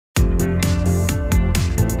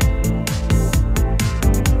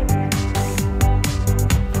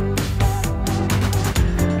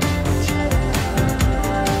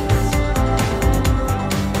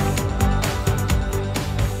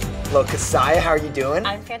Saya, how are you doing?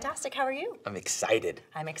 I'm fantastic. How are you? I'm excited.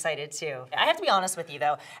 I'm excited too. I have to be honest with you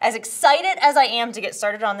though. As excited as I am to get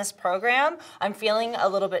started on this program, I'm feeling a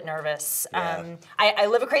little bit nervous. Yeah. I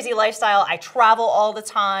live a crazy lifestyle. I travel all the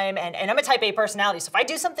time, and I'm a type A personality. So if I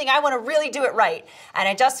do something, I want to really do it right. And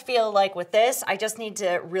I just feel like with this, I just need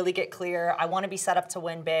to really get clear. I want to be set up to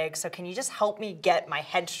win big. So can you just help me get my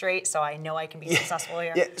head straight so I know I can be successful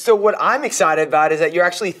here? Yeah. So what I'm excited about is that you're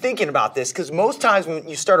actually thinking about this, because most times when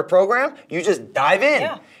you start a program, you just dive in.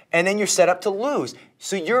 Yeah. And then you're set up to lose.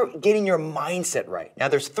 So you're getting your mindset right. Now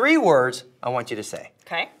there's 3 words I want you to say.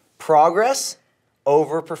 Okay. Progress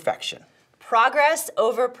over perfection. Progress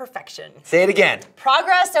over perfection. Say it again.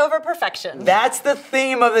 Progress over perfection. That's the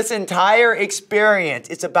theme of this entire experience.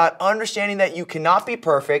 It's about understanding that you cannot be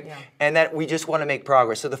perfect and that we just want to make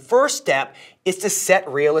progress. So the first step is to set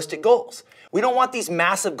realistic goals. We don't want these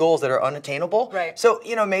massive goals that are unattainable. Right. So,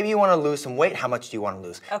 maybe you want to lose some weight. How much do you want to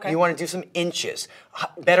lose? Okay. You want to do some inches,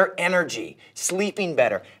 better energy, sleeping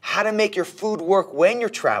better, how to make your food work when you're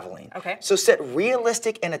traveling. Okay. So set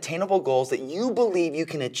realistic and attainable goals that you believe you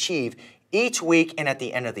can achieve each week and at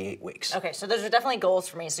the end of the 8 weeks. Okay, so those are definitely goals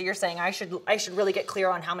for me. So you're saying I should really get clear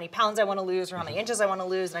on how many pounds I want to lose or how many inches I want to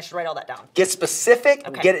lose, and I should write all that down. Get specific,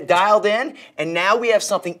 Okay. get it dialed in, and now we have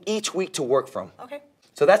something each week to work from. Okay.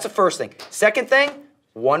 So that's the first thing. Second thing,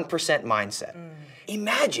 1% mindset.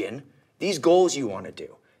 Imagine these goals you want to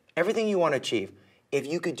do, everything you want to achieve. If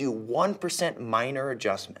you could do 1% minor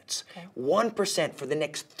adjustments, 1% for the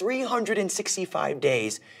next 365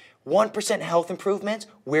 days, 1% health improvements,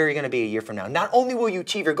 where are you going to be a year from now? Not only will you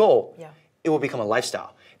achieve your goal, it will become a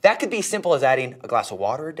lifestyle. That could be as simple as adding a glass of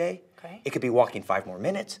water a day. Okay. It could be walking 5 more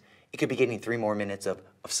minutes. It could be getting 3 more minutes of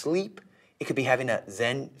sleep. It could be having a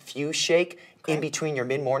Zen Fuse shake in between your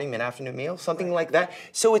mid-morning, mid-afternoon meal, something like that.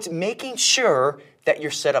 So it's making sure that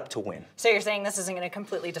you're set up to win. So you're saying this isn't going to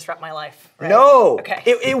completely disrupt my life, right? No. Okay.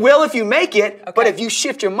 It will if you make it, but Okay. if you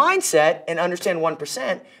shift your mindset and understand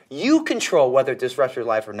 1%, you control whether it disrupts your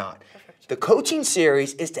life or not. Perfect. The coaching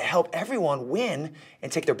series is to help everyone win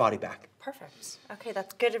and take their body back. Perfect. Okay,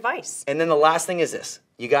 that's good advice. And then the last thing is this.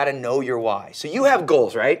 You got to know your why. So you have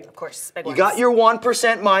goals, right? Of course, big You ones. got your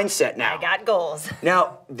 1% mindset now. I got goals.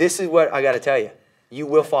 Now, this is what I got to tell you. You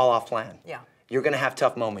will fall off plan. Yeah. You're going to have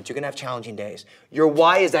tough moments. You're going to have challenging days. Your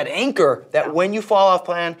why is that anchor that when you fall off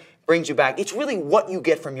plan, brings you back. It's really what you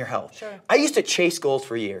get from your health. Sure. I used to chase goals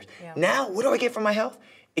for years. Yeah. Now, what do I get from my health?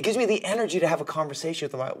 It gives me the energy to have a conversation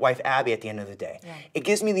with my wife, Abby, at the end of the day. Yeah. It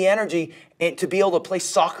gives me the energy to be able to play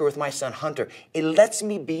soccer with my son, Hunter. It lets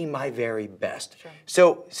me be my very best. Sure.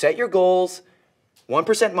 So set your goals, 1%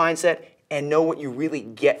 mindset, and know what you really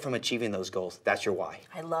get from achieving those goals. That's your why.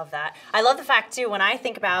 I love that. I love the fact too, when I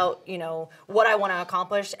think about, what I want to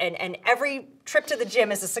accomplish, and every trip to the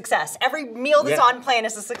gym is a success. Every meal that's on plan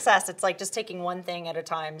is a success. It's like just taking one thing at a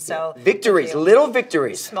time. So victories, little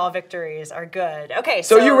victories. Small victories are good. Okay,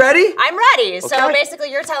 so you ready? I'm ready. So Okay.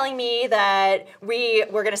 basically you're telling me that we're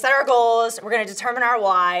going to set our goals, we're going to determine our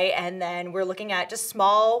why, and then we're looking at just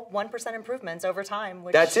small 1% improvements over time.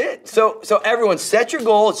 That's it. So everyone, set your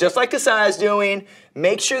goals just like Kasaya's doing.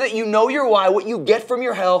 Make sure that you know your why, what you get from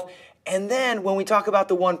your health. And then when we talk about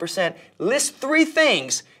the 1%, list 3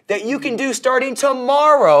 things that you can do starting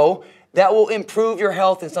tomorrow that will improve your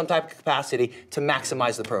health in some type of capacity to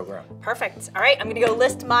maximize the program. Perfect. All right, I'm going to go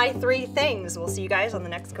list my 3 things. We'll see you guys on the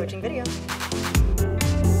next coaching video.